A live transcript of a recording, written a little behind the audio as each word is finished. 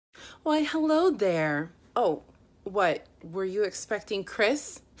Why, hello there. Oh, what? Were you expecting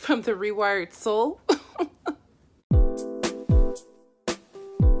Chris from the Rewired Soul?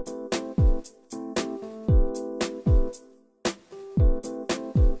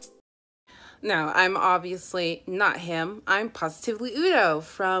 No, I'm obviously not him. I'm Positively Udo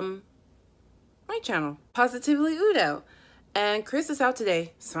from my channel, Positively Udo. And Chris is out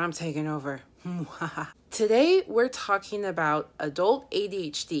today, so I'm taking over. Today, we're talking about adult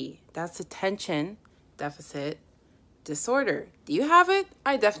ADHD. That's attention deficit disorder. Do you have it?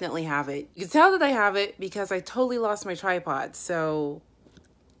 I definitely have it. You can tell that I have it because I totally lost my tripod, so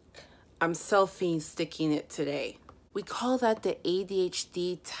I'm selfie sticking it today. We call that the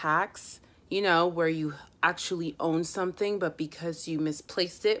ADHD tax, where you actually own something, but because you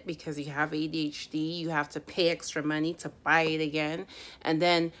misplaced it, because you have ADHD, you have to pay extra money to buy it again. And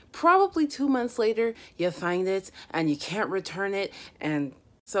then probably 2 months later, you find it and you can't return it. And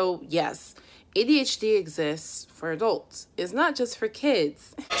so, yes, ADHD exists for adults. It's not just for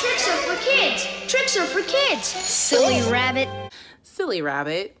kids. Tricks are for kids. Tricks are for kids. Silly rabbit. Silly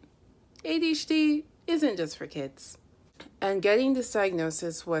rabbit. ADHD isn't just for kids. And getting this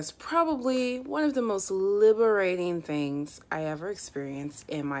diagnosis was probably one of the most liberating things I ever experienced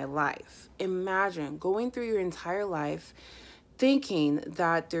in my life. Imagine going through your entire life thinking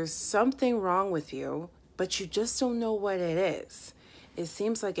that there's something wrong with you, but you just don't know what it is. It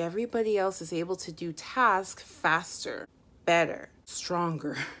seems like everybody else is able to do tasks faster, better,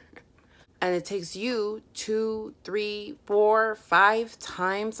 stronger. And it takes you 2, 3, 4, 5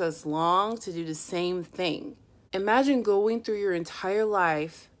 times as long to do the same thing. Imagine going through your entire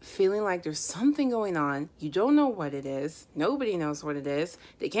life feeling like there's something going on. You don't know what it is. Nobody knows what it is.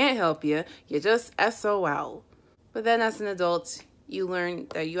 They can't help you. You're just SOL. But then as an adult, you learn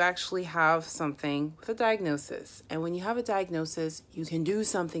that you actually have something with a diagnosis. And when you have a diagnosis, you can do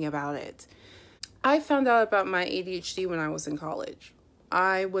something about it. I found out about my ADHD when I was in college.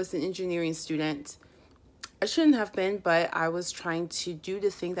 I was an engineering student. I shouldn't have been, but I was trying to do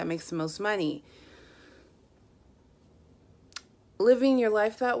the thing that makes the most money. Living your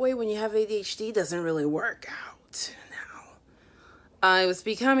life that way when you have ADHD doesn't really work out now. It was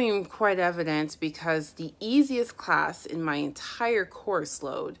becoming quite evident because the easiest class in my entire course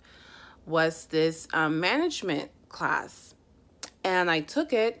load was this management class. And I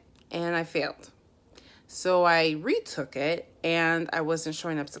took it and I failed. So I retook it and I wasn't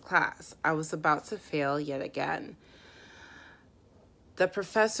showing up to class. I was about to fail yet again. The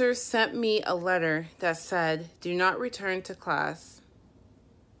professor sent me a letter that said, "Do not return to class."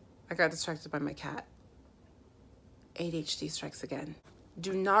 I got distracted by my cat. ADHD strikes again.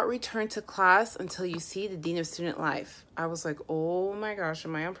 "Do not return to class until you see the Dean of Student Life." I was like, oh my gosh,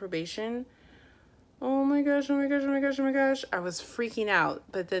 am I on probation? Oh my gosh, oh my gosh, oh my gosh, oh my gosh. I was freaking out.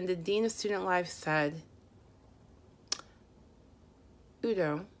 But then the Dean of Student Life said,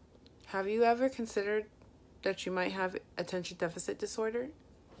 "Udo, have you ever considered that you might have attention deficit disorder?"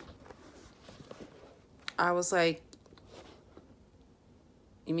 I was like,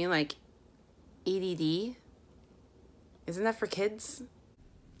 "You mean like ADD? Isn't that for kids?"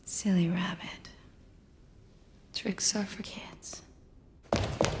 Silly rabbit. Tricks are for kids.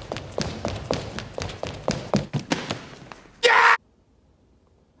 I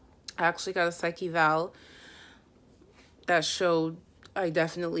actually got a psych eval that showed I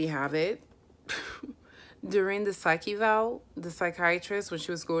definitely have it. During the psych eval, the psychiatrist, when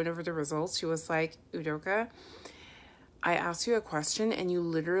she was going over the results, she was like, "Udoka, I asked you a question and you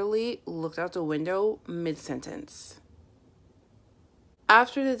literally looked out the window mid-sentence."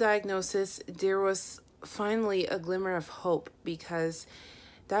 After the diagnosis, there was finally a glimmer of hope because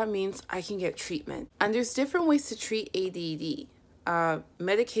that means I can get treatment. And there's different ways to treat ADD.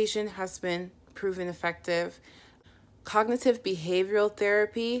 Medication has been proven effective. Cognitive behavioral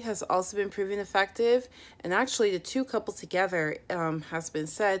therapy has also been proven effective. And actually, the two coupled together has been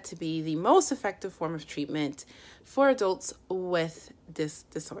said to be the most effective form of treatment for adults with this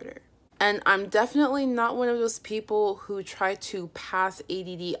disorder. And I'm definitely not one of those people who try to pass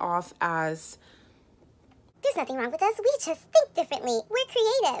ADD off as, "There's nothing wrong with us. We just think differently. We're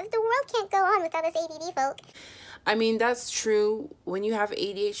creative. The world can't go on without us ADD folk." I mean, that's true. When you have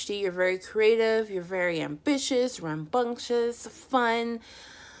ADHD, you're very creative, you're very ambitious, rambunctious, fun.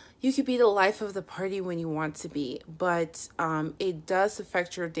 You could be the life of the party when you want to be, but it does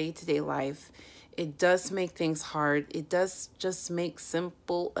affect your day-to-day life. It does make things hard. It does just make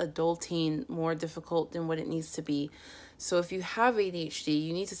simple adulting more difficult than what it needs to be. So if you have ADHD,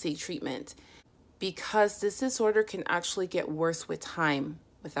 you need to seek treatment because this disorder can actually get worse with time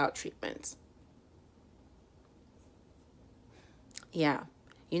without treatment. Yeah,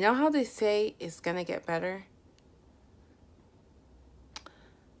 You know how they say it's gonna get better?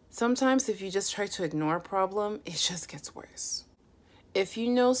 Sometimes if you just try to ignore a problem, it just gets worse. If you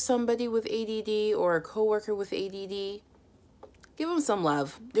know somebody with ADD or a coworker with ADD, give them some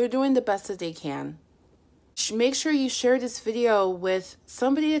love. They're doing the best that they can. Make sure you share this video with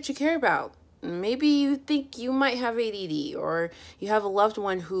somebody that you care about. Maybe you think you might have ADD, or you have a loved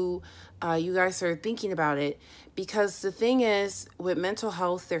one who you guys are thinking about it. Because the thing is, with mental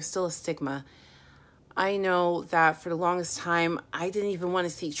health, there's still a stigma. I know that for the longest time, I didn't even want to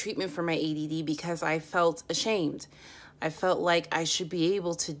seek treatment for my ADD because I felt ashamed. I felt like I should be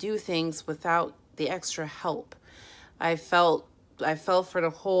able to do things without the extra help. I fell for the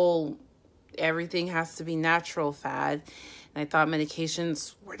whole everything has to be natural fad, and I thought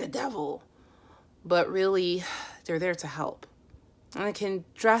medications were the devil. But really, they're there to help. And it can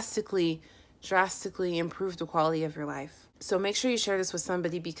drastically improve the quality of your life. So make sure you share this with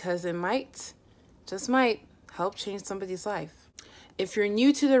somebody, because it might, just might, help change somebody's life. If you're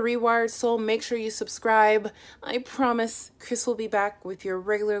new to the Rewired Soul, make sure you subscribe. I promise Chris will be back with your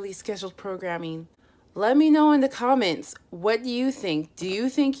regularly scheduled programming. Let me know in the comments, what do you think? Do you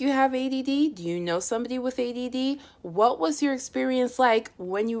think you have ADD? Do you know somebody with ADD? What was your experience like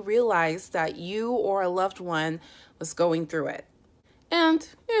when you realized that you or a loved one was going through it? And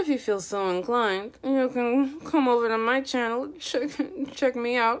if you feel so inclined, you can come over to my channel, check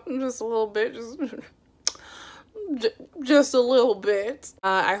me out just a little bit, just a little bit.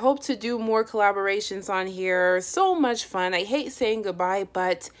 I hope to do more collaborations on here. So much fun. I hate saying goodbye,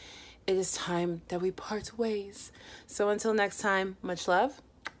 but it is time that we part ways. So until next time, much love,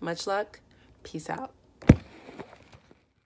 much luck, peace out.